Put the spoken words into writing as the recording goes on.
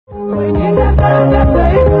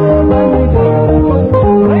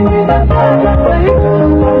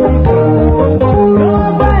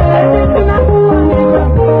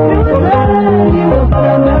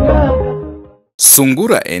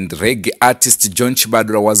Sungura and reggae artist John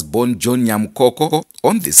Chibadura was born John Nyamkoko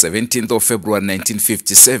on the 17th of February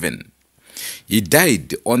 1957. He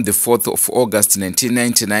died on the 4th of August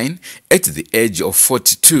 1999 at the age of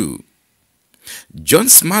 42.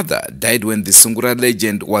 John's mother died when the Sungura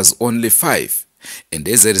legend was only 5, and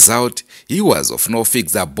as a result, he was of no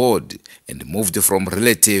fixed abode and moved from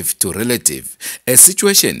relative to relative, a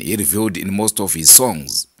situation he revealed in most of his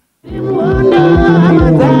songs.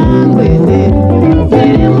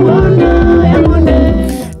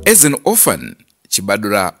 As an orphan,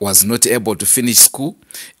 Chibadura was not able to finish school,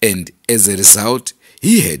 and as a result,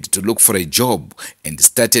 he had to look for a job and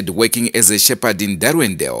started working as a shepherd in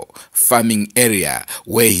Darwendale farming area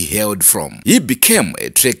where he hailed from. He became a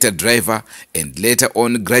tractor driver and later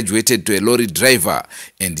on graduated to a lorry driver,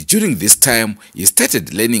 and during this time, he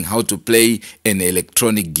started learning how to play an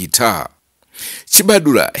electronic guitar.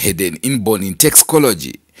 Chibadura had an inborn in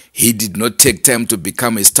toxicology. He did not take time to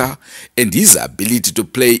become a star, and his ability to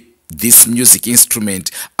play this music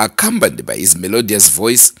instrument, accompanied by his melodious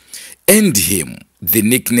voice, earned him the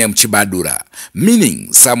nickname Chibadura,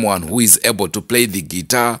 meaning someone who is able to play the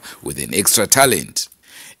guitar with an extra talent.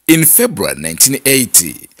 In February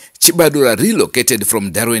 1980, Chibadura relocated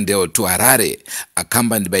from Darwendale to Harare,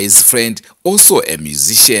 accompanied by his friend, also a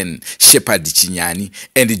musician, Shepherd Chinyani,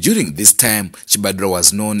 and during this time, Chibadura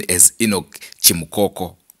was known as Enoch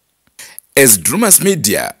Chimukoko. As Drumas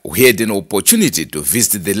Media, we had an opportunity to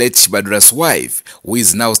visit the late Chibadura's wife, who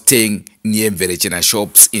is now staying near Mverechena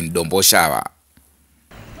Shops in Domboshawa.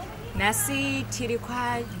 Nasi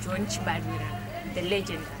tirikwa John Chibadura, the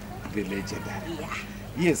legend. The legend. Yeah.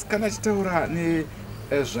 Yes, kana chitaura ne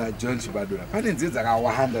Ezra John Chibadura. Pane nzidza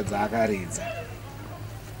dzakawanda dzakaridza.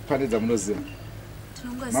 Pane dzamunoziva.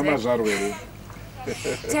 Mama zvarwere.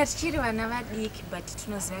 Tachiri vana vadiki but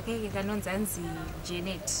tunoziva keke kanonzi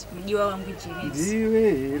Janet, mudiwa wangu Janet.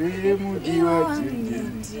 Ndiwe here mudiwa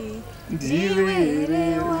Janet. Ndiwe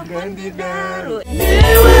here ungandidaro.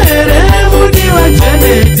 Ndiwe here mudiwa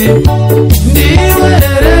Janet. Ndiwe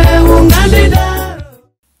here ungandidaro.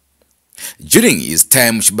 During his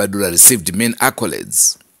time, Chibadura received many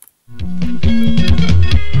accolades.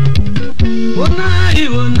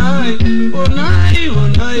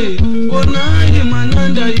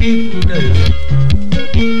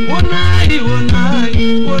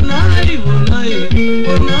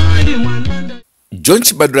 John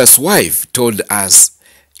Chibadura's wife told us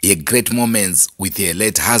her great moments with her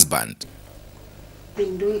late husband.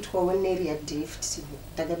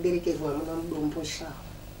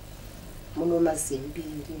 Muno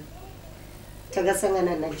mazembiri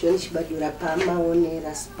takasangana na John Chibadura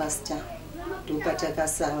pamaonera superstar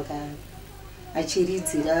ndopatakasangana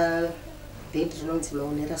achiridzira band rinonzi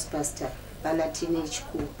maonera superstar pana teenage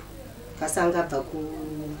couple kasanga bva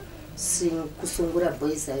kusungura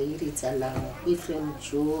boys airidza na Ephraim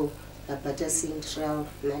Joe Abata Central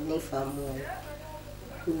na Nefa Moyo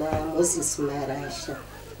na Moses Marasha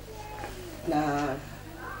na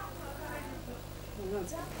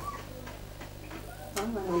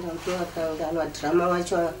drama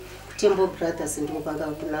wacho Temple Brothers ndokanga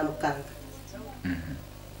kuna mukanga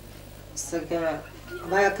saka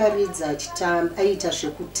vakaridza chitamba aita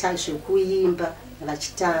zvekuimba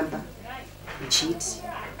vachitamba jiti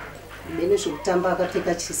mene zvekutamba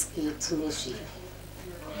akapfeka chisketi nezviri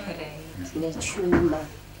nechuma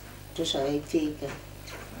ndozvavaipfeka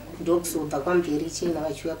ndokuzobva kwamveri chena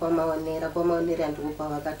vachiuya kwamaonera ndokwa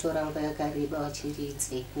vakatora nguva yakareba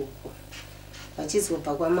vachiridza ikoko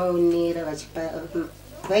vachizobva kwamaonera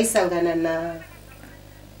vaisangana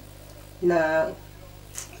na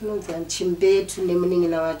unonzi Chimbetu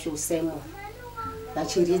nemunin'ina wacho Simon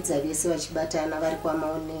vachiridza vese vachibatana vari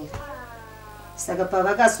kwamaonera. Saka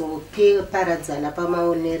pavakazoparadzana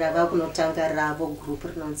pamaonera vakunotanga ravo group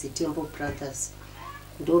rinonzi Temple Brothers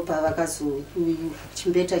ndopavakazo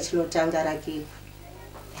Chimbetu chinotanga rake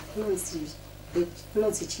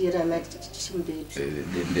unonzi chirana Chimbetu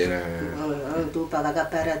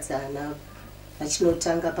ndopavakaparadzana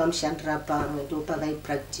vachinotanga pamushandira pamwe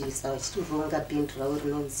ndopavaipractice vachitoronga band ravo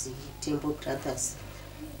rinonzi Temple Brothers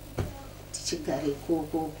tichigara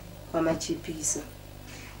ikoko kwamachipisa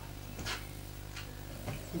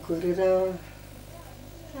gorera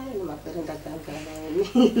makore ndakangana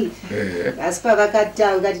asi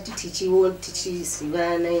pavakatanga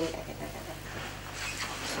tichizivana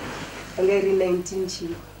anga iri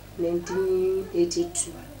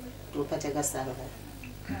 1982 ndopatakasangana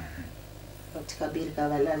tikabereka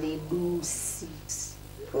vana vedu 6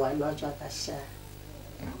 1 wacho akashaya.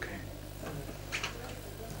 Okay.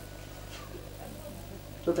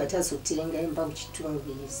 Tobva tazotenga imba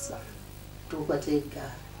kuchitungisa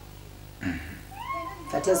ndokwategara.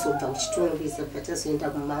 Patazobva kuchitungisa patazoenda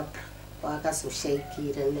kumapra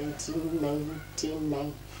wakazoshaikira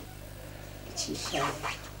 1999 ichishaya.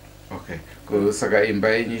 Okay. Saka imba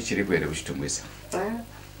yenyu ichiri kwere kuchitungisa?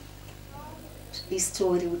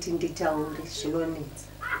 Istori kuti nditaure zvinonetsa.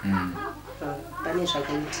 Pane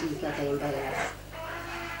zvakaitika kaimba yacho.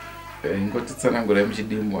 Ingotitsanangurai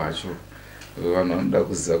muchidimbu wacho. Vanhu vanoda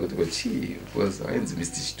kuziva kuti kochii, because ainzi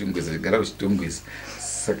Mr. Chitungwisa chigara kuchitungwisa,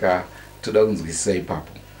 saka toda kunzwisisa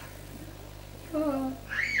ipapo.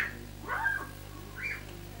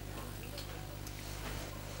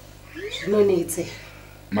 Zvinonetse.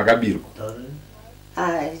 Makabirwa?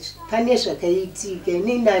 Pane zvakaitika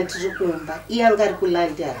inini handiri kumba, iye anga ari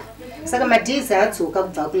kuLondon. Saka madhezi adzoka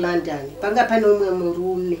kubva kuLondon, panga pane umwe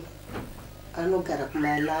murume anogara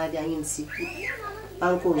kuMalawi ainzi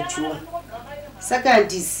Uncle John. Saka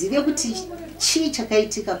handizive kuti chii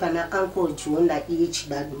chakaitika pana Uncle John naiye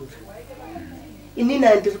Chibadura. Inini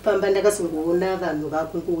handiri pamba ndakazongoona vanhu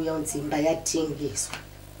vakungouya kunzi imba yatengeswa.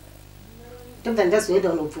 Ndobva ndazoenda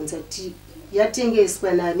kunobvunza kuti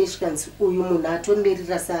yatengeswa nani, svikanzi uyu munhu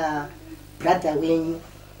atomirira sabrother wenyu.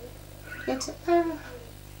 Ndikati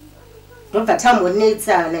ndobva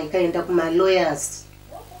tambonetsana ikaenda kumalawyers.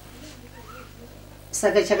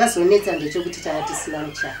 Saka chakazonetsa ndechekuti tanga tisina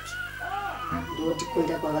muchato.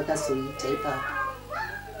 Ndotikunda kwavakazoita ipapo.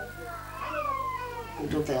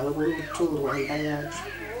 Ndobva yangotorwa imba yacho.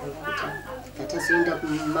 Patazoenda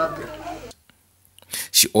kumabra.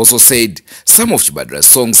 She also said some of Chibadura's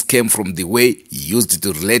songs came from the way he used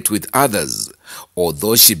to relate with others,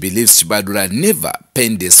 although she believes Chibadura never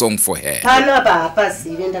penned a song for her. Pano apa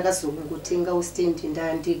hapazive ndakazongotenga ustendi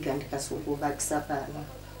ndandiga ndikazongovakisa pano.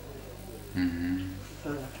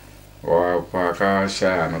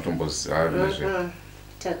 Pakashaya anotomboziva nezve.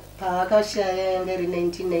 Pakashaya yanga iri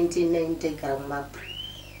 1999 ndagara mumapra.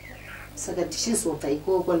 Saka tichizobva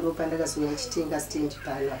ikoko ndopandakazouya chitenga stendi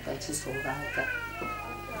pano apa chizovaka.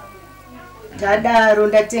 Ndadaro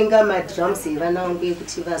ndatenga madrums evana vangu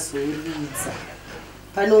ekuti vazoridza.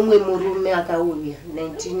 Pane umwe murume akauya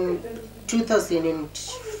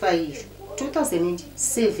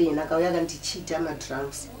 2007 akauya akandichita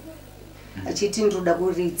madrums. Achiti ndoda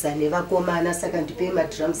kuridza nevakomana, saka ndipe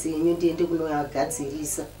madrums enyu ndiende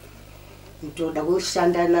kunoagadzirisa. Ndoda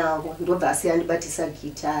kushanda navo, ndobva asiya ndibatisa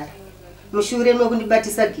gitari. Mushure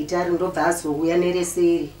mekundibatisa gitari ndobva azouya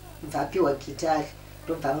nereseri, bvapiwa gitari.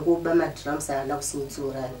 Ndobva ngoba madrums haana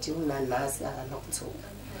kusudzura, ndiunanhasi haana kudzoka.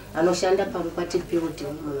 Anoshanda pamukwati building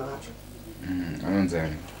munhu wacho.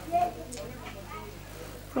 Anonzani?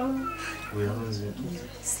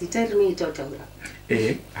 Zita rinoita kutaura.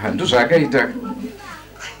 Handu zvakaita.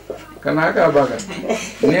 Kana akabaka.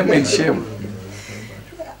 Name and shame.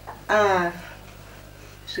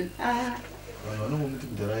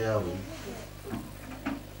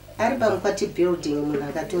 Ari pamukwati building munhu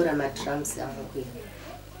akatora madrums angu.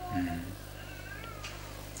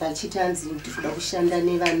 Achiti anzi ndinoda kushanda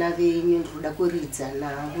nevana venyu, ndinoda kuridza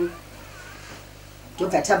navo.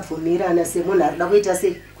 Ndobva tabvumirana semunhu arikuda kuita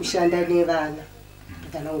sekushanda nevana.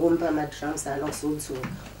 Ndikanomupa madrums haana kuzodzoka.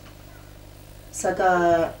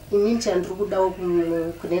 Saka inini chandiri kudawo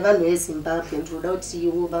kune vanhu veZimbabwe, ndinoda kuti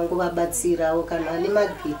ivo vangovabatsirawo, kana vane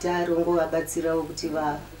magitari vangovabatsirawo kuti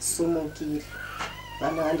vasumukire.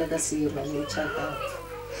 Vana vandakasiyirwa nemuchakafu.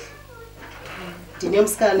 Ndine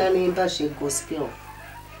musikana anoimba zvegospel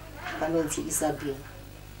anonzi Isabel.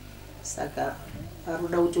 Saka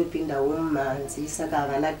arikuda kutopindawo mumhanzi, saka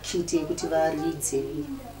havana kiti yekuti varidze.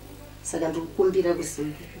 Saka ndikukumbira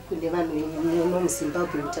kune vanhu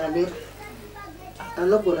vemuZimbabwe kuti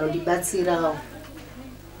anogona kundibatsirawo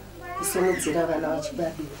kusumudzira vana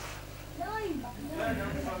vaChibadura.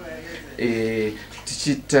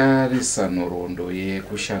 Tichitarisa nhoroondo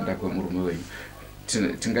yekushanda kwemurume wenyu,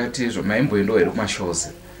 tingati izvo maimboendawo here kumashows?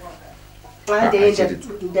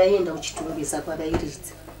 Ndaenda kuchitungisa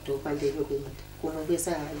kwavairidza, ndokwandaenda kuenda kumwe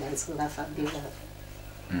kwese handisingafambi navo.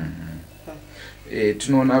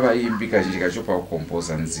 Tinoona vaimbi kazhinji kacho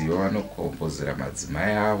pakukompoza nziyo vanokompozera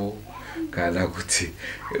madzimai avo, kana kuti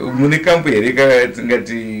mune kambo here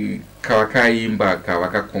tingati kavakaimba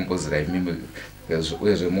kavakakompozera imimi,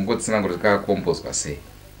 uyezve mungotsinangura kuti kakakombozwa sei?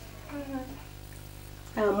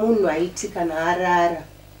 Munhu aiti kana arara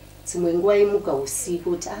dzimwe nguva imuka usiku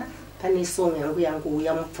kuti pane song yangu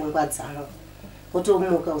yangouya mupfungwa dzangu,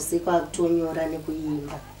 otomuka usiku akutonyora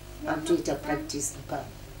nekuimba, akutoita practice pa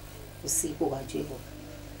usiku hwacho.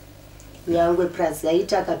 nyangwe plus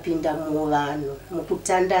yaita akapinda muvanhu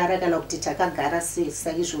mukutandara kana kuti takagara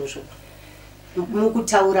sesa izvozvo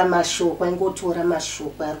mukutaura mashoko aingotora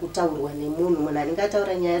mashoko ari kutaurwa nemunhu anenge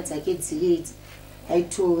ataura nyaya dzake dziye idzi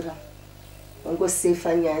aitora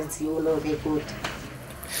ongosefa nyaya dziyo unorekodha.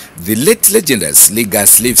 The late legend's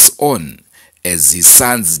legacy lives on as his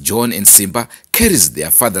sons John and Simba carries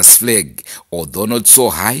their father's flag, although not so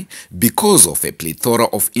high because of a plethora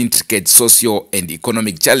of intricate socio and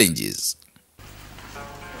economic challenges.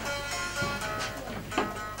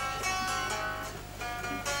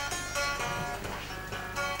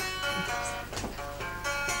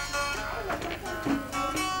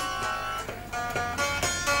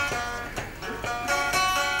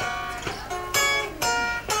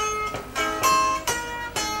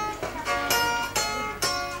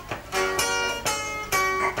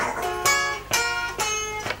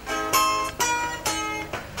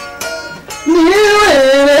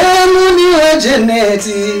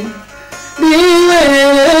 Geneti, niwe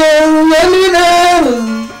umenidaro,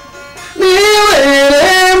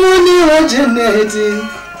 niwe muniwe geneti,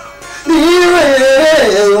 niwe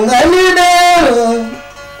unganidaro,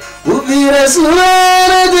 ubira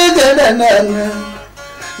suara degadanana,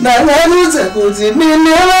 nanganuza kuti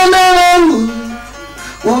mine wana wangu,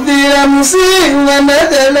 ubira musinga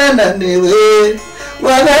nadanana newe,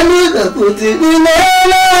 waganuza kuti mine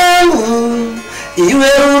wana wangu. Iwe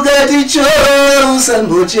ugati choro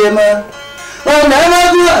usambochema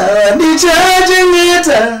onamakuwa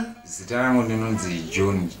ndichachengeta. Zita rangu ndinonzi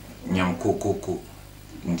John Nyamkokoko,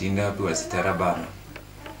 ndindapiwa zita rababa.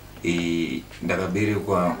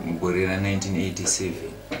 Ndakaberekwa mugore ra 1987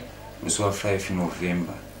 musi wa 5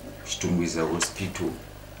 November Chitungwiza Hospital.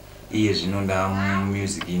 Iye zvino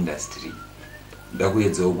ndamumusic industry.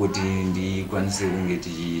 Ndakuedzawo kuti ndikwanise kunge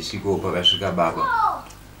tichisvikawo pakasvika baba,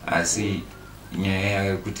 asi nyaya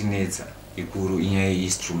yekutinetsa ikuru inyaya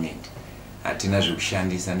yeinstrument. Hatina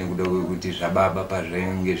zvekushandisa nekuda kwekuti zvababa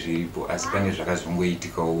pazvainge zviripo, asi pane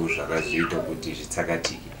zvakazongoitikawo zvakazoita kuti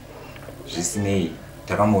zvitsakatike. Zvisinei,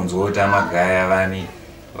 takambonzwa kuti amagaya vane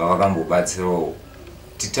vavakambobatsirawo.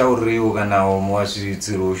 Titaurirewo kanawo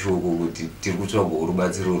muwasvitsirawo shoko kuti tiri kutsvagawo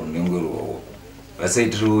rubatsiro runenge rwavo.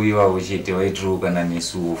 Vasaitirawo ivavo chete, vaitirawo kana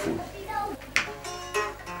nesuwo futi.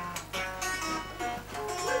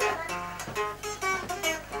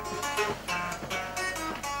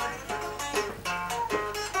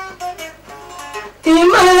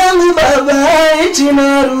 Imangu baba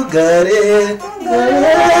ichina rugare,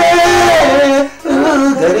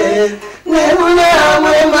 rugare, nemuna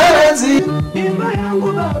mwe marazi.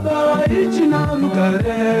 Imangu baba ichina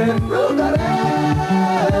rugare, rugare,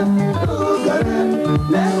 rugare,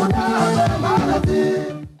 nemuna mwe marazi.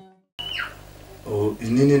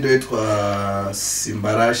 Inini ndoitwa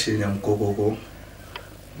Simbarashe Nyamkokoko,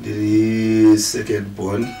 ndiri second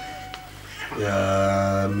born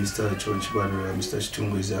ya Mr. Chibadura, Mr.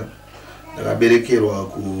 Chitungwiza. Ndakaberekerwa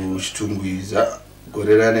kuchitungwiza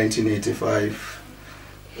gore ra 1985.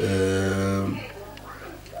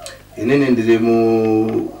 Inini ndiri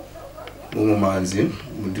mumanzi,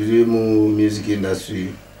 ndiri mu music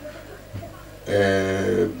industry.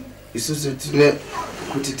 Isusu tine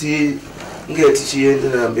kuti tinge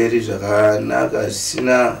tichiendera mberi zvakanaka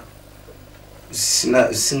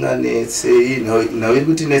singanetsei nawe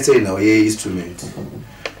kuti netsei nawe ye-instrument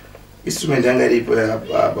yanga iripo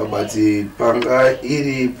apa, but panga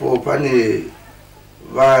iripo pane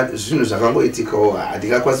zvinhu zvakangoitikawo.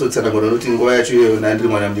 Handingakwanisa kutsanangura nokuti nguva yacho iyona ndiri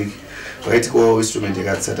mwana mudiki zvakaitikawo instrument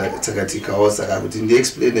yakatsakatikawo, saka kuti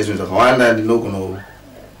ndiexplain zvinhu zvakawanda ndinogona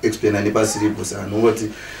kuexplaina nepasi ripo. Saka nongoti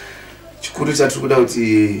chikuru chatiri kuda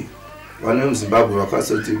kuti vanhu vemuZimbabwe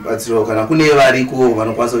vakwanisa kutibatsirawo, kana kune variko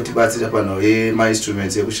vanokwanisa kutibatsira panhau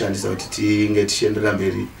yema-instruments ekushandisa kuti tinge tichiendera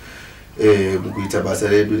mberi mukuita basa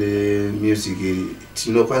redu remusic.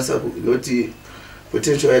 Tinokwanisa noti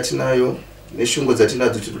potential yatinayo neshungu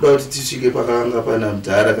dzatinadzo tinoda kuti tisvike pakanga pana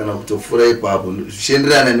mudhara kana kutopfuura ipapo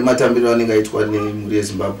zvichienderana nematambiro anenge aitwa nemhuri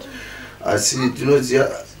yeZimbabwe. Asi tinoziva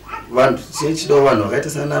vanhu tichidawo vanhu vakaita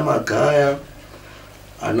sana Magaya,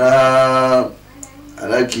 ana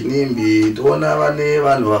Ginimbi, toona vane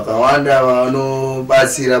vanhu vakawanda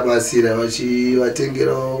vanobatsira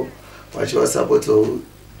vachivatengerawo vachivasapotsawo.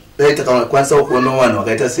 Dai takakwanisa kuonawo vanhu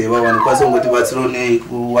vakaita seva vanokwanisa kungotibatsirawo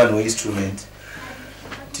nekuvanhu weinstrument.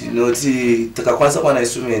 Tinoti takakwanisa kuwana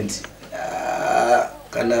instrument,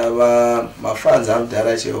 kana mafans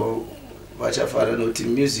amudhara chaiwo vachafara nokuti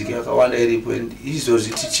music yakawanda iripo.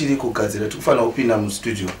 Izvozvi tichiri kugadzira, tikufanira kupinda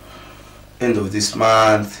mustudio end of this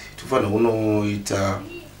month. Tufana kunoita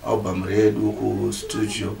album redu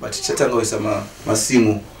kustudio, but tichatanga kuisa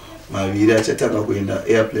masimu maviri achatanga kuenda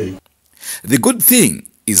airplay. The good thing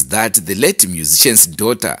is that the late musician's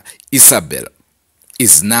daughter, Isabel,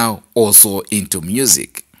 is now also into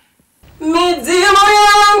music. Midzimu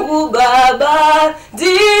yangu baba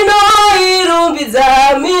ndinoirumbidza,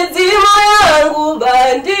 midzimu yangu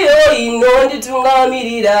baba ndiyo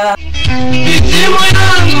inonditungamirira. Midzimu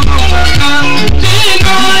yangu baba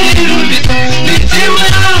ndinoirumbidza, midzimu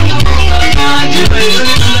yangu baba ndiyo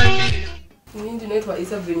inonditungamirira. Ini ndinoitwa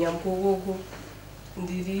Isabel Nyamkokoko,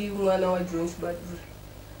 ndiri mwana wa John Chibadura.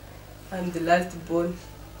 I'm the last born.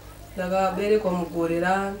 Ndakaberekwa mugore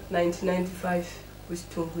ra 1995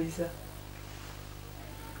 kuchitungwiza.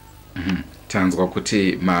 Tanzwa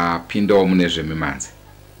kuti mapinda mune zvemimanzi.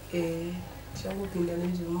 Changopinda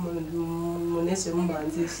mune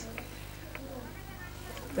zvemimanzi.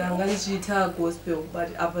 Ndanga ndichiita gospel,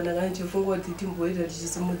 but apa ndanga ndichifunga kuti timboita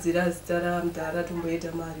tichisimudzira zita raMudhara tomboita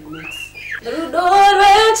maremix. Rudo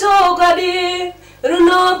rwechokwadi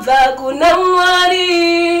runobva kuna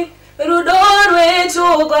Mwari, rudo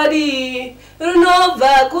rwechokwadi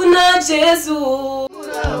runobva kuna Jesu.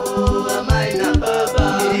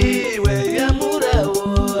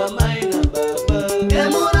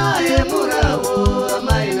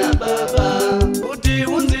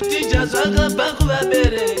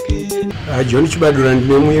 John Chibadura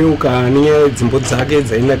ndinomuyeuka nenyaya dzimbo dzake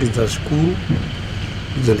dzainakidza zvikuru,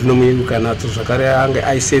 idzo ndinomuyeuka nadzo. Zvakare anga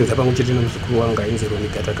aisenza pamwe chete nomuzukuru wanga ainzi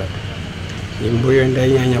Gatagata. Nyimbo iyo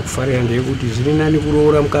ndainyanya kufarira ndeyekuti zviri nani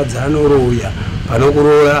kuroora mukadzi anoroya pano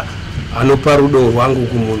kuroora anopa rudo rwangu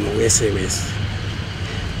kumunhu wese wese.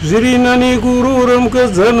 Zviri nani kuroora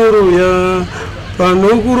mukadzi anoroya pano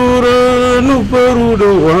kuroora anopa rudo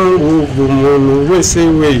rwangu kumunhu wese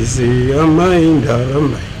wese. Amai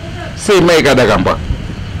ndaramai Sei mai kadakambwa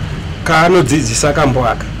kanodzidzisa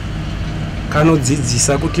kambwaka,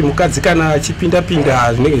 kanodzidzisa kuti mukadzi kana achipinda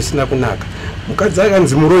pinda zvinenge zvisina kunaka. Mukadzi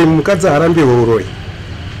akanzi muroyi, mukadzi harambe uroyi,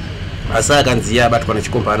 asi akanzi iye abatwa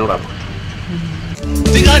nechikomba anorapwa.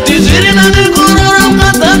 Tikati zviri nani kuroora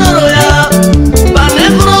mukadzi anoroya pane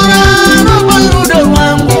kuroora anopa rudo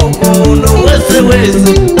rwangu kumunhu wese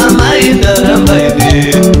wese. Amai ndaramba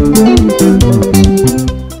ine.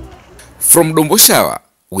 From Domboshawa,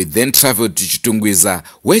 we then traveled to Chitungwiza,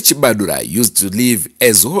 where Chibadura used to live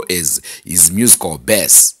as well as his musical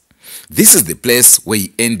base. This is the place where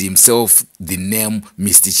he earned himself the name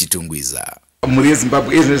Mr. Chitungwiza. Muri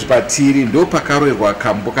Zimbabwe izvezvi patiri ndo pakaroerwa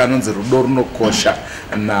kambo kanonzi rudo runokosha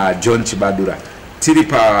na John Chibadura. Tiri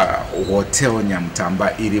pa hotel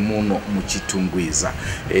Nyamutamba iri muno muchitungwiza.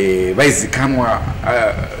 Vaizikanwa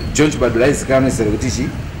John Chibadura aizikanwa nezita kuti chi?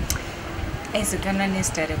 Aizikanwa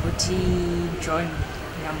nezita rekuti John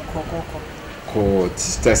Nyamukokoko. Ko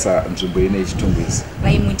tichitasa nzvimbo ine Chitungwiza.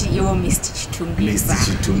 Vaimuti iwo Mr. Chitungwiza. Mr.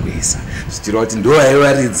 Chitungwiza. Zvichireva kuti ndo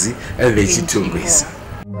vaivaridzi vechitungwiza.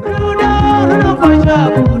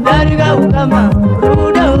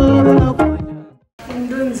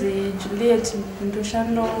 Ndonzi Juliet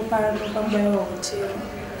ndoshando pano pambayo hotel.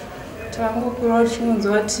 Tangokura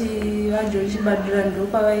chinonzwa kuti vaJohn Chibadura ndo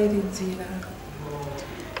pavairidzira.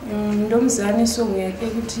 Ndomuzani song yake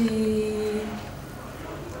kuti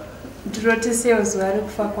ndirotesewo zuva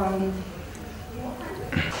rekufa kwangu.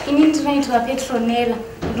 Ini ndinoitwa Petronella,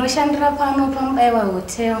 ndinoshandira pano pambayo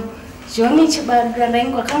hotel. John Chibadura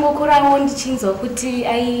ndakangokurawo ndichinzwa kuti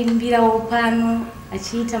aimbirawo pano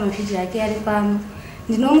achiita mavhidhiyo ake ari pano.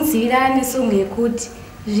 Ndinomudzivira nesong yekuti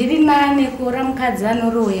zviri nani kuroora mukadzi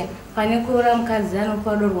anoroya pane kuroora mukadzi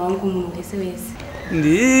anopa rudo rwangu munhu wese wese.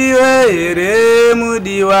 Ndiwe here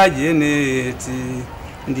mudiwa Jeneti,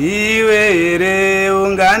 ndiwe here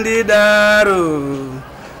ungandidaro,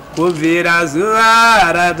 kubvira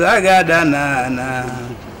zuva ratakadanana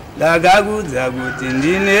ndakakudza kuti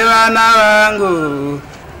ndine vana vangu.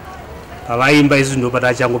 Pavaimba izvi ndo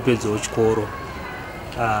patachangopedzawo chikoro,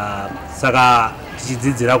 saka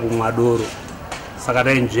tichidzidzira kumwa doro. Saka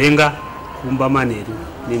tainzvenga kumba manheru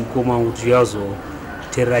nemukoma wangu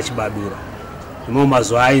tichazoteerera Chibadura. Imwe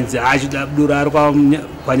mazuva ainzi Chibadura ari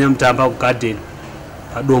kwaNyamutamba kugarden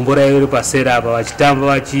padombo rairi pasera apa vachitamba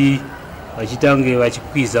vachitange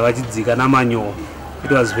vachikwiza vachidzika namanyowa.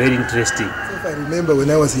 It was very interesting. If I remember when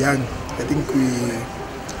I was young, I think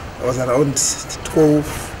I was around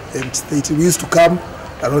 12 and 13. We used to come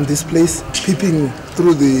around this place, peeping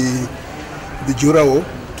through the Jura wall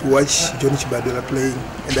to watch John Chibadura playing.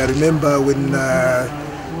 And I remember when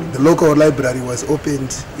the local library was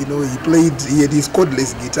opened, you know, he had his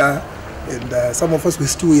cordless guitar, and some of us were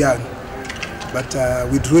still young. But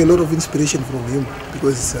we drew a lot of inspiration from him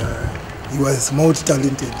because he was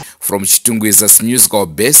multi-talented. From Chitungwiza's musical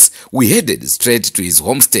base, we headed straight to his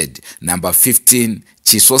homestead, number 15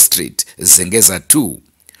 Chiswa Street, Zengeza 2.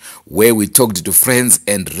 where we talked to friends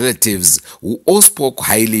and relatives who all spoke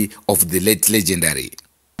highly of the late legendary.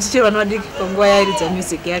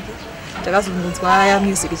 Music yake takazobvunzwa aya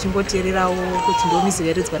music chimboteererawo kuti ndo music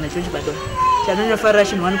yaridzwa naJohn Chibadura. Chanonyofarira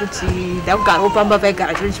chinhu wani kuti ndakugara pamba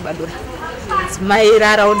paigara John Chibadura.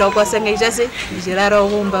 Mairara onda ukwasanga ichase ndichirara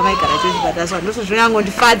umba maigara John Chibadura. So ndosvo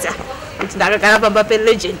zvinongondifadza kuti ndakagara pamba pe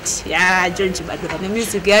legend ya John Chibadura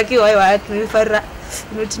nemusic yake waiwa tinofarira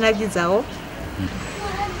inotinakidzawo.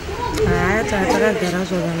 Takagara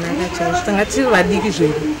zvakanaka chaizvo tanga tiri vadiki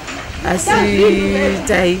zvedu asi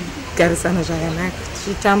taigarisana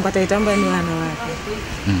zvakanaka taitamba nevana vake.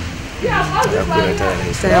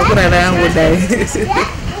 Takakura yangodai.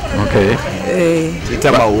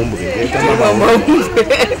 Tiita mahumbu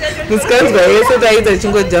musikanzwa yese taita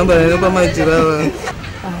chingojambana nepamajurawa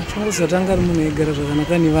chongozotanga ri munhu aigara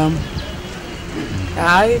zvakanaka nevamwe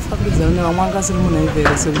aifakudzana nevamwe angasiri munhu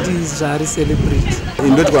aivera sekuti zvaari celebrate.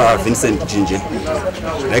 Indoti kwaVincent Jinje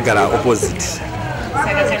ndaigara opposite.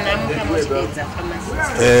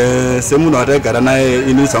 Semunhu wataigara naye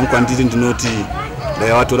ini zvangu kwandiri ndinoti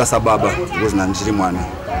ndaivatora sababa because nandichiri mwana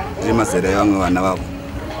ndiri mazera evamwe vana vavo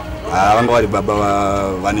vanga vari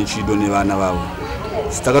baba vane chido nevana vavo.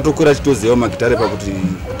 Takatokura tichiziva magitare pakuti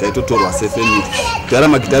taitotorwa sefamily kudhara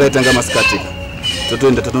magitare aitanga masikatika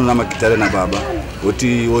totoenda tatoona magitare nababa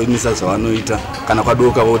voti voimisa zvavanoita kana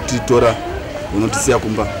kwadoka votitora unotisiya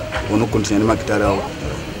kumba unokontinya nemagitare avo.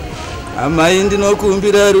 Amai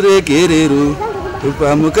ndinokumbira ruregerero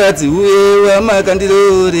pamukadzi uye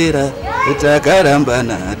wamakandirorera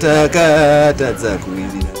takarambana takatadza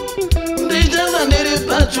kuwirira. Ndichava ndiri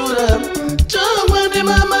pachura chomwe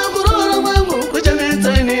ndimama kurora mwangu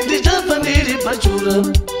kuchanetsa ini ndichava ndiri pachura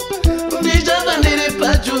ndichava ndiri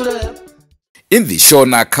pachura. In the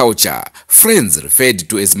Shona culture, friends referred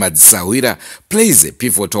to as Madzisawira plays a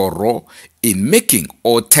pivotal role in making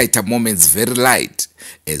all tighter moments very light.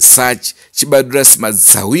 As such, Chibadura's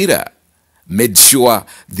Madzisawira made sure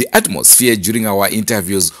the atmosphere during our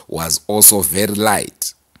interviews was also very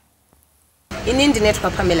light. Ini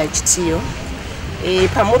ndinetwa Pamela Chitiyo.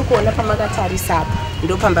 Pamuri kuona pamakatarisa apa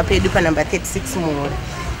ndo pamba pedu pa number 36 muhora.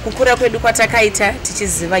 Kukura kwedu kwatakaita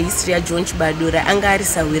tichiziva history ya John Chibadura anga ari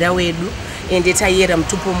sawira wedu ende tayera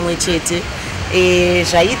mutupo mumwe chete.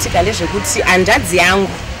 Zvaitika ndezvekuti andadzi yangu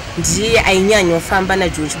ndiye ainyanyofamba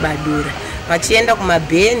naJohn Chibadura vachienda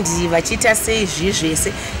kumabhendi vachiita sei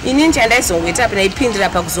zvizvese. Ini ndichaizongoita naipindira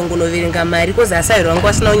pakuzongonoverenga mari kozi asai rwangu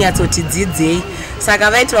asina unyatsoti dzidzei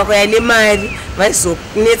saka vaitwa kwaya nemari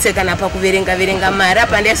vaizonetsekana pakuverenga mari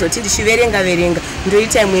apa ndaizoti ndichiverenga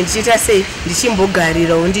ndoita imwe ndichiita sei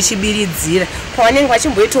ndichimbogarirawo ndichibiridzira pavanenge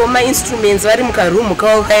vachimboitawo mainstruments vari mukarumu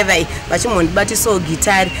kavo kaivai vachimbondibatisawo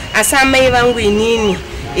gitari asi amai vangu inini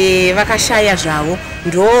vakashaya zvavo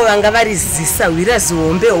ndo vanga varizisawira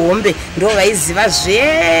zihombe ndo vaiziva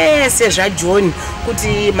zvese zvaJohn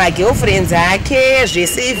kuti magirlfriends ake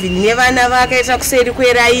zvese even nevana vakaita kuseri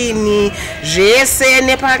kweraini zvese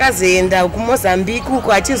nepakazoenda kuMozambique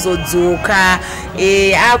uko achizodzoka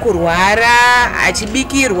akurwara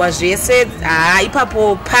achibikirwa zvese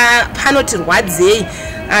ipapo panotirwadzei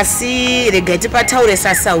asi regai tipataure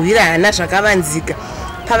sasawira hana zvakavanzika.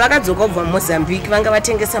 Pavakadzoka kubva muMozambique vanga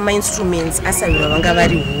vatengesa mainstruments asawira vanga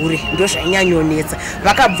vari hure ndo zvainyanyonetsa.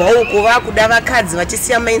 Vakabva uko vakuda vakadzi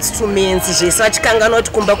vachisiya mainstruments zvese vachikanganwa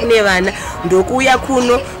kuti kumba kune vana ndokuuya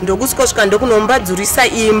kuno ndokusvika ndokunombadzurisa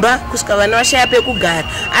imba kusvika vana vashaya pekugara.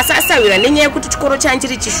 Asi asawira nenyaya yekuti chikoro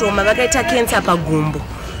chanjiri chishoma vakaita kensa pagumbo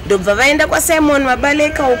ndobva vaenda kwaSimon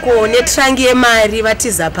Mabaleka uko netrangi yemari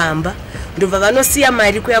vatiza pamba ndobva vanosiya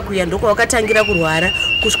mari kuya ndoko vakatangira kurwara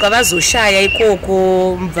kusvika vazoshaya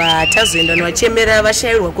ikoko mbva tazoenda novachemera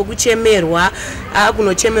vashayirwa kwekuchemerwa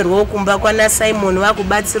kunochemerwawo kumba kwana Simon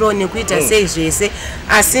vakubatsirawo nekuita sei zvese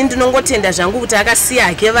asi ndinongotenda zvangu kuti akasiya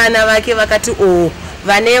hake vana vake vakati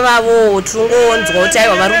vane vavo tiringoonzwa kuti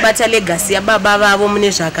aiwa vari kubata legasi yababa vavo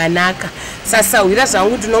mune zvakanaka. Sasawira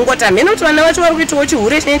zvangu ndinongoti mhene kuti vana vacho vari kuitawo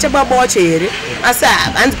chihure chinenge chababa wacho here asi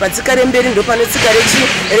hanzi patsika remberi ndo pano tsika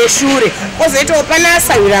reshure kozoitawo pana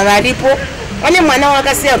asawira varipo. Pane mwana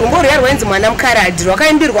wakasiya rumbo rwuya rwainzi mwana mukaradhi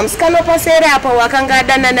rwakaimbirwa musikana wapaseri apa wakanga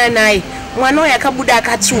adanana naye. Mwana uyu akabuda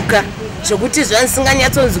akatsvuka zvokuti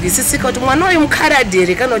zvandisinganyatsonzwisisika kuti mwana uyu mukaradhi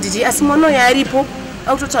here kana kuti asi mwana uyu aripo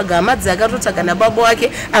akutotsvaga hama dzake akutotsvaga nababa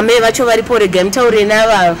wake amai vacho varipo regai mutaure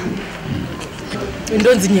navava.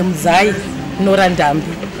 Indonzi Nyemudzai Nora Ndambi.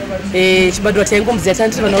 Chibadura taingomuziva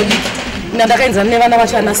tandiri vana udiki ndandakaenzana nevana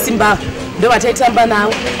vacho ana Simba ndovataitamba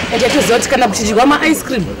navo ende toziva kuti kana kuchidyiwa maice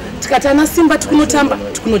cream tikatana simba tikunotamba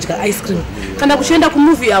tikunodya ice cream kana kuchienda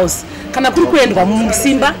kumovie house kana kuri kuendwa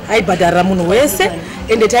musimba aibhadharira munhu wese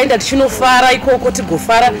ende taenda tichinofara ikoko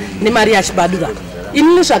tigofara nemari yaChibadura.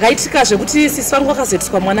 Inini zvakaitika zvekuti sisi vangu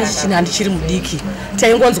vakazotiswa mwana chichina handichiri mudiki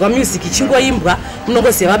taingonzwa music ichingoimbwa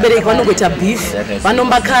munongoziva vabereki vanongoita beef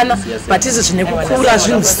vanombakana but izvi zvine kukura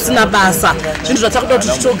zvinhu zvisina basa zvinhu zvatakuda kuti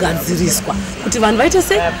zvitogadziriswa kuti vanhu vaite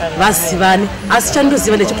se vazivane asi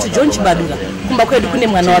chandoziva ndechekuti John Chibadura kumba kwedu kune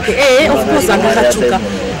mwana wake of course anga akatuka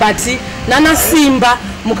but nana Simba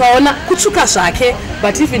mukaona kutuka zvake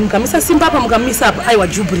but even mukamisa Simba apa mukamisa apa aiwa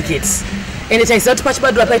duplicates ende taiziva kuti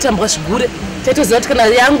paChibadura paitambwa zvigure taitoziva kuti kana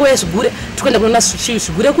yangu yezvigure tikuenda kunoona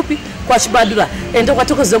zvigure kupi kwaChibadura ende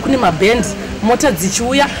kwatokoziva kune mabhendi mota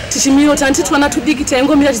dzichiuya tichimira kuti handitwana tudiki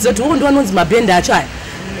taingomira tiziva kuti ndo anonzi mabhendi acho aya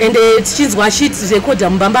ende tichinzwa achirekodha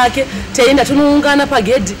mumbamba ake taienda tonoungana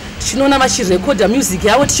pagedhi tichinoona vachirekodha music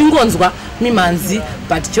yavo tichingonzwa mimhanzi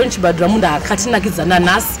but John Chibadura munhu akatinakidza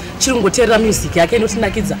nanhasi chiringoteerera music yake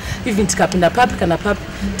inotinakidza even tikapinda papi kana papi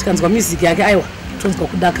tikanzwa music yake aiwa tonzwa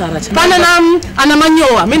kudakara pana ana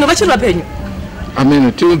manyowa mino vachirwa penyu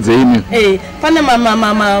ameno tiudzeini pane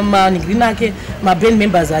manigrini ake maband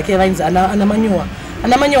members ake vainzi ana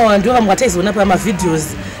manyowa ndio vamwe vataizoona pamavideos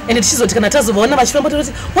ende tichizoti kana tazovaona vachifamba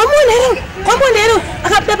toti wamonero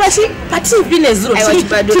akabuda patv nezuro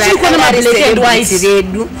tichikuona mablack and white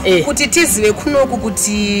vedu kuti tizive kunoku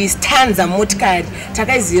kuti stanza motikari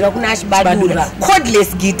takaizira kuna Chibadura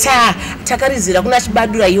cordless guitar takarizira kuna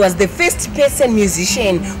Chibadura. He was the first person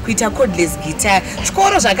musician kuita cordless guitar.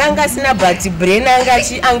 Chikoro zvakanga sina but brain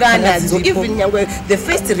anga anadzo even nyangwe the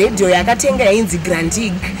first radio yakatenga yainzi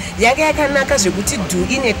Grandig yanga yakanaka zvekuti do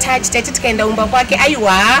in a touch tati tikaenda umba kwake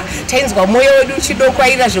aiwa tainzwa moyo wedu uchidoko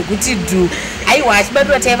aira zvekuti do aiwa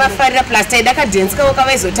Chibadura taivafarira plus taida kadance kawo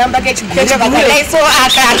kavaizotamba kechigure vakalaiso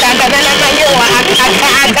akana manyowa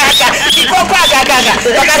ikoko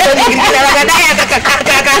vakazoningirira vakadai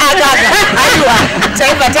aiwa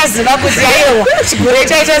taibva taziva kuti aiwa chigure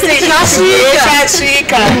chaita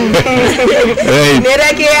chasvika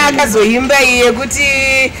nerake akazoimba iye kuti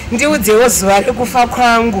ndiudzewo zuva rekufa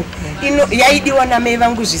kwangu yaidiwa namai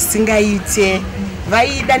vangu zvisingaite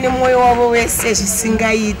vaida nemwoyo wavo wese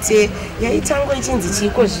zvisingaite yaitango ichinzi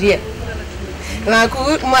chiko zviya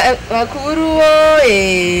vakuruwo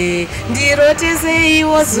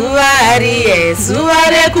ndiroteseiwo zuva riye zuva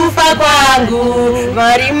rekufa kwangu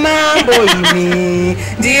vari mambo imi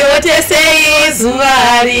ndirotesei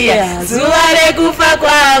zuva riye zuva rekufa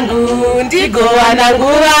kwangu ndigowana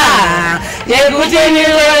nguva yekuti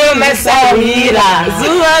niweyo masawira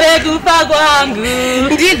zuva rekufa kwangu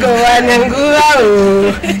ndigowana nguva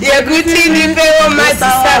yekuti nipewo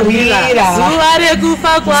masawira zuva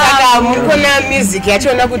rekufa kwangu. Saka mukona music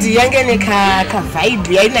yachona kuti yange neka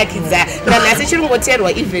vibe yainakidza nanhasi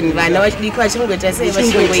chiringoteerwa even vana vachidiki vachiringoita sei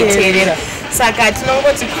vachingoiteerera saka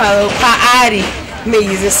tinongoti kwaari may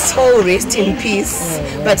his soul rest in peace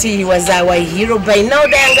but he was our hero by now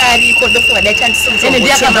danga ariko ndofunga he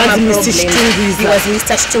was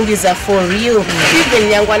Mr. Chitungwiza for real even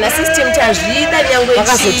nyangwana system tazvida nyangwe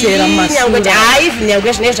even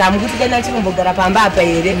nyangwe zvine zvamukuti kana tinombogara pamba apa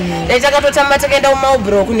here takatotamba takaenda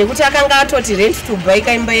kumaubreak nekuti akanga atoti rent to buy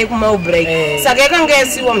kaimba yekumaubrek saka yakanga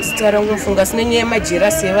yasiwa mudzita rangu mufunga sine nyaya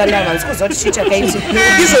yemajerasi evana vanzi kuziva kuti chii chakaiti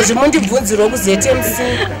izvozvi mundibvunzirawo kuZMC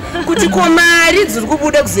kuti komari dziri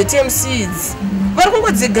kubuda kuZMC vari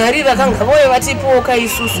kungodzigarira kanga voye vatipoka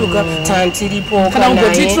isusuka tantiripoka kana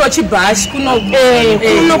kungotiitira chibhashi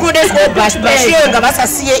kunokudeswa bhashi yenga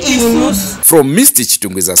vasasiye inu. From Mr.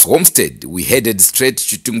 Chitungwiza's homestead, we headed straight to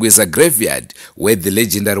Chitungwiza graveyard, where the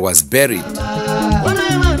legendary was buried.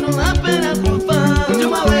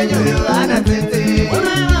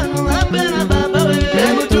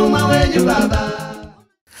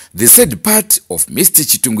 The sad part of Mr.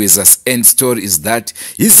 Chitungwiza's end story is that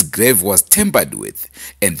his grave was tampered with,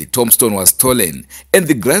 and the tombstone was stolen, and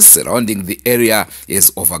the grass surrounding the area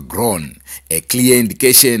is overgrown, a clear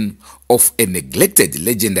indication of a neglected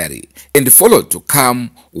legendary. And followed to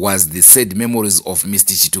come was the sad memories of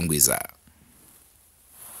Mr. Chitungwiza.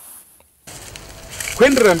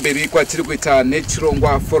 Kuendera mberi kwatiri kuita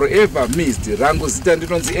nechirongwa Forever Missed, rangu zita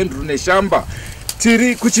ndinonzi Andrew Neshamba.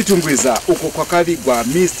 Tiri kuChitungwiza uko kwakavigwa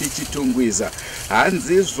Mr. Chitungwiza.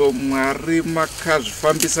 Hanzizvo Mwari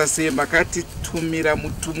makazvifambisa sei makatitumira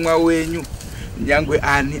mutumwa wenyu nyangwe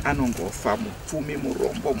ani anongofa mupfumi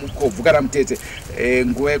murombo mukobvu kana mutete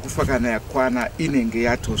nguva yekufa kana yakwana inenge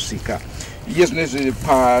yatosvika. Iye zvinezvi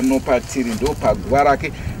pano patiri ndo paguva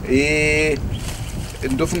rake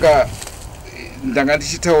ndofunga ndanga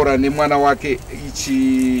ndichitaura nemwana wake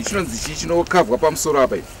ichi chinonzi ichi chinokavwa pamusoro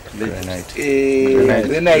apa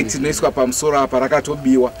granite inoiswa pamusoro apa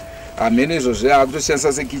rakatobiwa amene izvozvo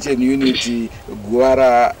akutoshandisa sekitchen unit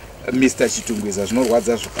guva Mr. Chitungwiza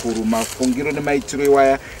zvinorwadza zvikuru. Mafungiro nemaitiro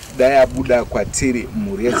ewaya dai abuda kwatiri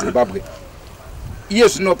mhuri yeZimbabwe. Iye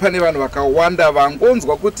zvino pane vanhu vakawanda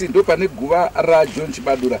vangonzwa kuti ndo pane guva raJohn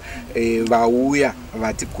Chibadura vauya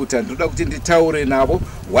vatikuta. Ndoda kuti nditaure navo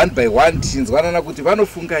one by one tichinzwanana kuti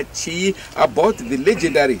vanofunga chii about the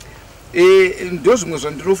legendary. Ndo zvimwe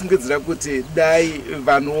zvandinofungidzira kuti dai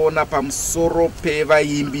vanoona pamusoro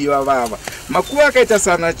pevaimbi vavava. Makuva akaita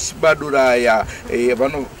sana Chibadura aya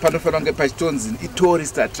panofanira kunge pachitonzi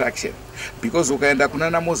tourist attraction, because ukaenda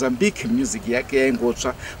kuna Mozambique music yake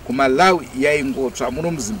yaingotsva, kuMalawi yaingotsva,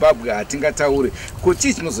 muno muZimbabwe hatingataure. Ko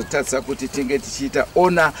chii chinozotatisa kuti tinge tichiita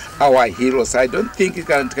honor our heroes? I don't think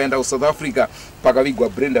kana tikaenda kuSouth Africa pakavigwa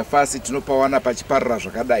Brenda Fassie tinopawana pachiparira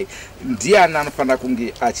zvakadai. Ndiani anofanira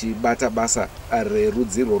kunge achibata basa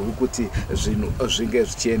rerudzi rworwu kuti zvinhu zvinge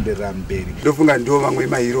zvichienderera mberi? Ndofunga ndo vamwe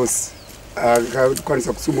maheroes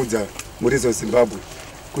akakwanisa kusumudza mhuri dzeZimbabwe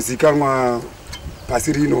kuzikanwa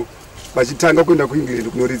pasi rino vachitanga kuenda kuEngland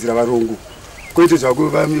kunoridzira varungu. Kwete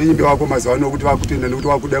zvakuvaimbi wako mazuva ano kuti vakutoenda nekuti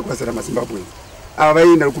vakuda kwasara maZimbabwe. Ava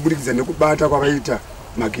vaenda kubudikidza nekubata kwavaita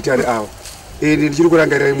magitari avo. Ndichiri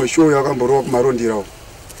kurangarira imwe show yakamborowa kumarondirawo.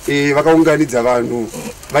 Vakaunganidza vanhu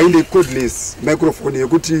vainde cordless microphone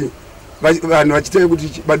yekuti vanhu vachitaura kuti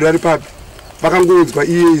Chibadura ari papi. Vakangonzwa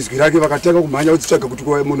iye izwi rake vakatanga kumhanya kutsvaga kuti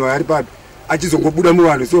munhu ari papi. Achizongobuda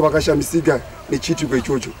muvanhu, so vakashamisika nechitiko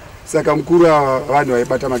ichocho. Saka mukuru vanhu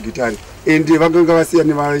vaibata magitari. Vakanga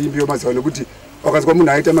vasiyana nevaimbi vemazuva ano kuti vakazwa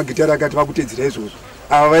munhu aita magitari akati vakutedzera izvozvo.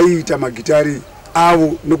 Ava vaiita magitari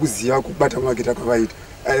avo nokuziva kubata magitari kwavaita.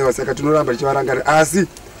 Aiwa, saka tinoramba tichivarangarira, asi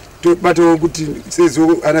tobatawo kuti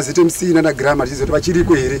sezvo ana ZMC nana Grama tichizoti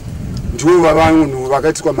vachiriko here ndivo vanhu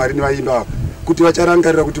vakaitiswa mari nevaimba ava kuti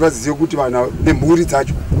vacharangarira kuti vazive kuti vanhu nemhuri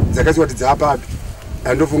dzacho dzakaiswa kuti dzaapapi.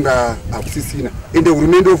 Andofunga hakusisina, ende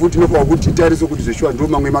hurumende futi inofanira kuti itarise kuti zveshuwa ndo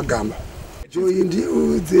mamwe magamba. Joyi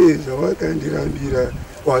ndiudze zvawakandirambira,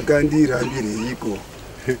 wakandirambireiko?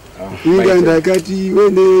 Inga ndakati iwe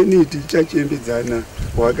neni tichachembedzana,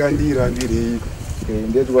 wakandirambireiko?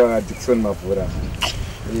 Ndetwa Dickson Mavura.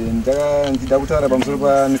 Ndida kutaura pamusoro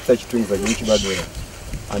paMr. Chitungwiza Chibadura.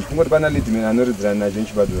 Andifungoti pana leadman anoridzirana naJohn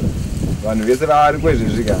Chibadura. Vanhu vese vari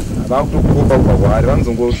kwezvezvika vakutokukomba kubva kwaari,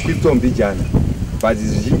 vanozongopitwa mbijana. But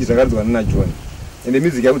zvizhinji zvakaridzwa naJohn. Ende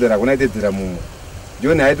music yakudhara hakuna itedzera mumwe.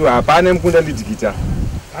 John haiti hapana mukunda ndidhikita.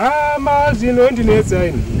 Hama zvinondinetsa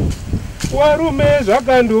ini, warume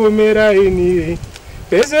zvakandiomera ini.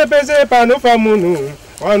 Pese pese panofa munhu,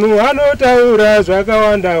 vanhu vanotaura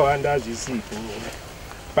zvakawanda zvisipo.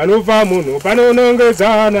 Panofa munhu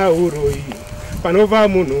panonongedzana uroi, panofa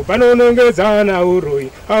munhu panonongedzana uroi.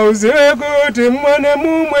 Hauzive kuti mumwe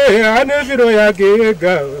nemumwe ane zviro yake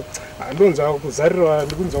ega. Andonzwa kuzarirwa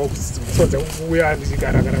ndikunzwa kusodza kuuya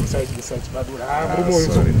ndichigaragara kusachisa Chibadura.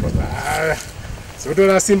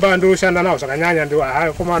 Zotora simba ndoshanda nawo zvakanyanya ndo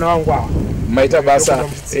komana wangu awa. Maita basa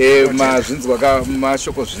mazvinzwa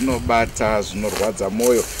mashoko zvinobata zvinorwadza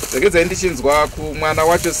moyo. Zvekedza ndichinzwa kumwana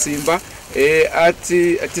wacho Simba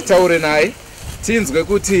titaure naye tinzwe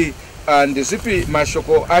kuti ndezvipi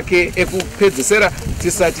mashoko ake ekupedzesera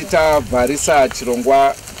tisati tabvarisa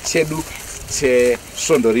chirongwa chedu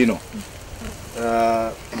chesvondo rino.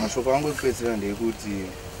 Mashoko angu ekupedzesera ndekuti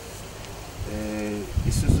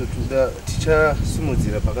isusu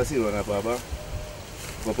tichasimudzira pakasiyirwa naBaba.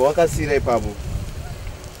 Baba wakasiyira ipapo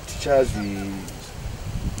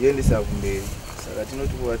tichazviendesa kumberi. Saka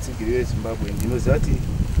tinoti kuvatsigiri veZimbabwe ndinoziva kuti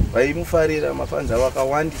vaimufarira, mafanzi avo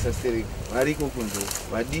akawandisa stereki variko kunze,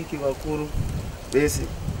 vadiki vakuru vese.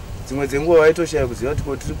 Dzimwe dzenguva vaitoshaya kuziva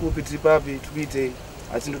kuti tiri kupi, tiri papi, tikuitei.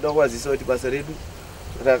 Asi ndoda kuvazivisa kuti basa redu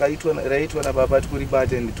raitwa naBaba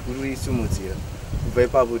tikuribata ende tikurisimudzira. Kubva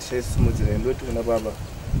ipapo tichaisimudzira ndoti kuna Baba,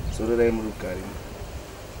 zororai muri kugare,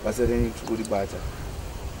 basa renyu tikuribata.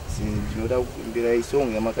 Ndinoda kuimbira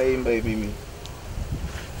isong yamakaimba imimi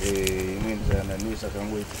inoenderana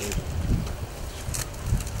nezvakangoitika.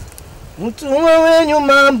 Mutumwa wenyu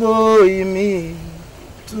mambo imi,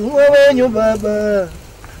 mutumwa wenyu Baba,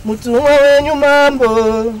 mutumwa wenyu mambo,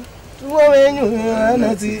 mutumwa wenyu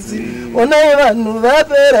ana tsitsi. Onai vanhu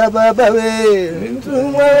vapera Baba we,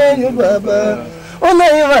 mutumwa wenyu Baba.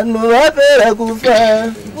 Onai vanhu vapera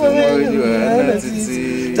kufa, mutumwa wenyu ana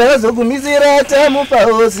tsitsi. Tazokumizira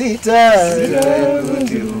tamupawo zita,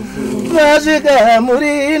 masvika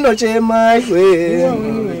muri inochema iwe.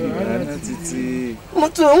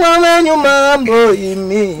 Mutumwa wenyu mambo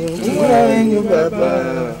imi, mutumwa wenyu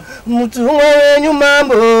Baba, mutumwa wenyu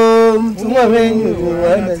mambo, mutumwa wenyu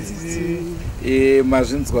wanazizi.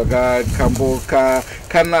 Mazvinzwa kakamboka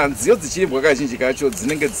kana nziyo dzichiimbwa kazhinji kacho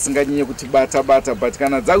dzinenge dzisinganyanye kuti bata but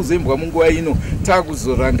kana dzakuzoimbwa munguva ino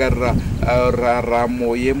takuzorangarira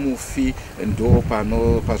raramo yemufi ndo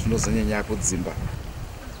pazvinozonyanya kudzimba.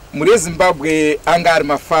 Muri Zimbabwe anga ari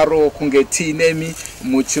mafaro kunge tiinemi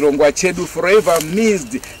muchirongwa chedu Forever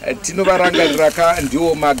Missed tinovarangariraka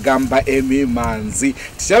ndiwo magamba emimhanzi.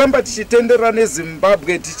 Ticharamba tichitenderera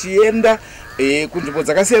neZimbabwe tichienda kunzvimbo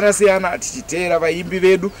dzakasiyana siyana tichiteera vaimbi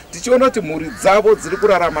vedu tichiona kuti mhuri dzavo dziri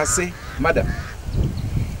kurarama sei. Madam,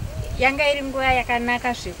 yanga iri nguva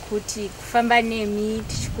yakanaka zvekuti kufamba nemi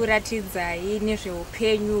tichikuratidzai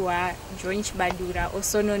nezveupenyu hwaJohn Chibadura,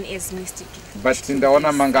 also known as Mystic. but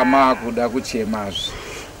ndaona manga maakuda kuchemazve.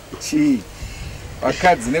 Chii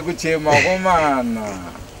vakadzi nekuchema komana?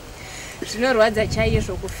 Zvinorwadza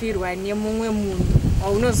chaizvo kufirwa nemumwe munhu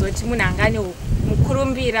waunozoti munhu angane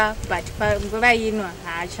mukurumbira but panguva ino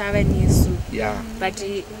haachava nesu. But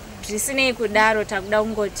zvisinei kudaro takuda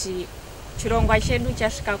kungoti chirongwa chedu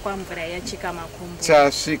chasvika kwamvura yachika makumbo.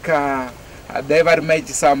 Chasvika dai vari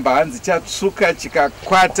maichisamba hanzi chatsvuka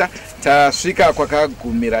chikakwata tasvika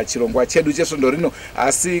kwakagumira chirongwa chedu chesvondo rino.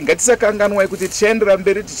 Asi ngatisakanganwai kuti tichaendera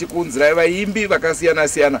mberi tichikunzirai vaimbi vakasiyana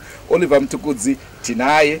siyana. Oliver Mutukudzi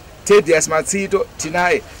tinaye, Tedious Matsito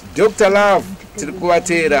tinaye, Dr. Love tiri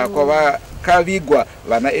kuvateera kwavakavigwa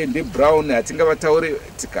vana Andy Brown hatingavataure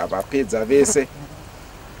tikavapedza vese.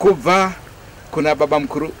 Kubva kuna baba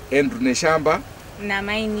mukuru Andrew Neshamba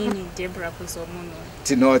namainini Deborah Kuzomuno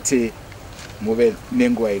tinoti muve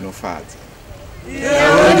nenguva inofadza.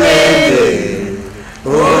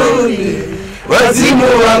 Wazimu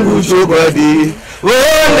wangu chokwadi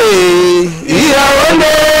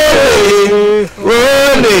iyaone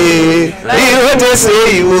iyote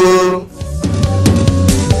seiwo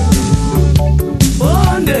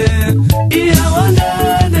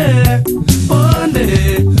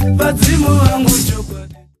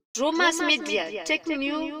Rumas Media, taking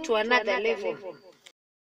you to another level.